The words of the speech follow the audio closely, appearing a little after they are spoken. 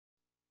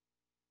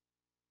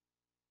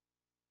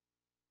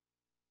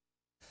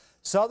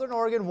Southern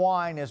Oregon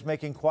wine is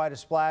making quite a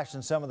splash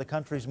in some of the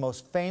country's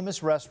most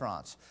famous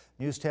restaurants.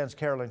 News 10's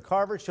Carolyn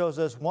Carver shows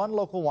us one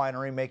local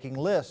winery making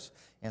lists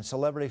in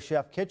celebrity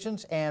chef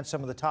kitchens and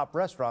some of the top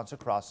restaurants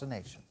across the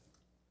nation.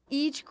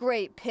 Each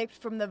grape picked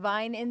from the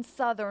vine in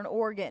Southern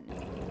Oregon.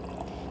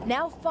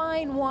 Now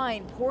fine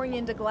wine pouring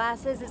into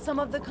glasses at some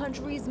of the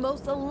country's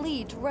most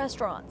elite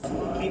restaurants.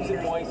 Keeps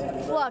it moist.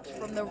 Plucked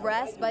from the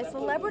rest by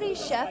celebrity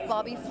chef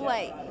Bobby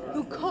Flay,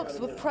 who cooks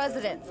with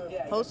presidents,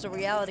 hosts a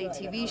reality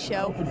TV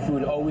show,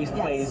 Food always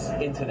plays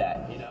into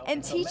that,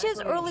 and teaches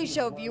early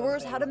show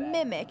viewers how to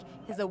mimic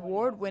his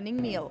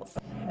award-winning meals.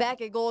 Back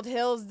at Gold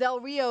Hill's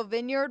Del Rio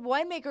Vineyard,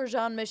 winemaker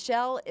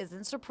Jean-Michel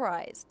isn't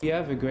surprised. We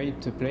have a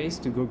great place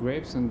to grow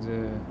grapes, and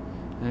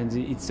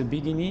it's a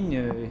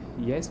beginning,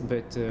 yes,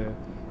 but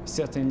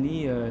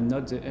certainly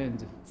not the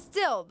end.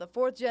 Still, the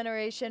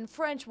fourth-generation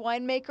French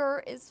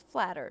winemaker is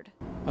flattered.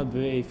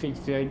 I feel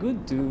very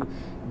good too,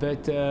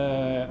 but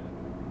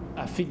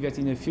I think that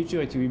in the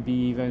future it will be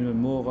even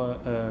more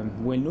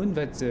well-known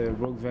that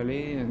Rock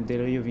Valley and Del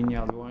Rio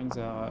Vineyard wines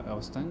are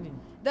outstanding.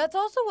 That's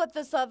also what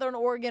the Southern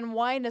Oregon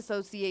Wine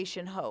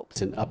Association hopes.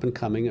 It's an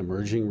up-and-coming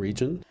emerging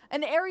region.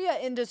 An area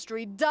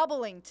industry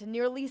doubling to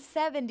nearly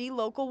 70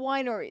 local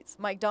wineries.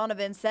 Mike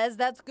Donovan says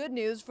that's good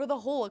news for the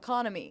whole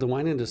economy. The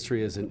wine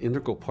industry is an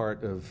integral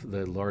part of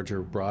the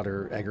larger,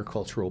 broader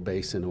agricultural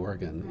base in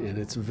Oregon, and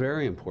it's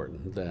very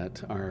important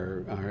that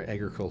our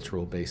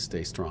agricultural base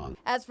stay strong.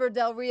 As for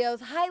Del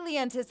Rio's highly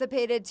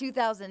anticipated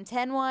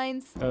 2010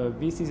 wines,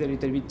 this is a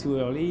little bit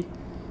too early,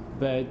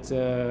 but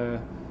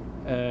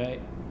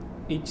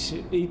each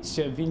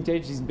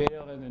vintage is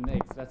better than the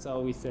next. That's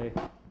all we say.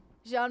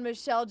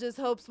 Jean-Michel just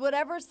hopes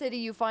whatever city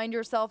you find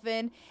yourself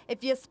in,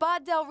 if you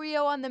spot Del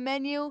Rio on the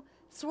menu,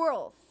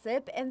 swirl,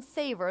 sip, and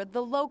savor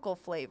the local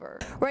flavor.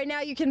 Right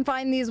now you can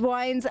find these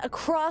wines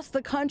across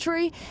the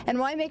country, and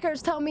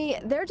winemakers tell me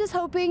they're just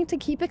hoping to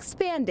keep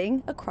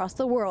expanding across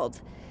the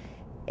world.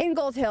 In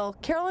Gold Hill,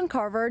 Carolyn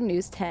Carver,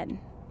 News 10.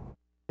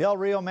 Del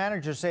Rio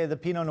managers say the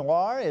Pinot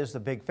Noir is the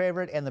big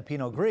favorite and the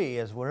Pinot Gris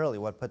is really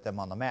what put them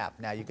on the map.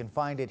 Now you can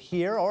find it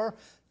here or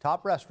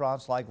top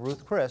restaurants like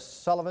Ruth Chris,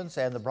 Sullivan's,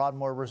 and the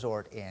Broadmoor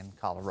Resort in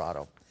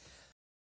Colorado.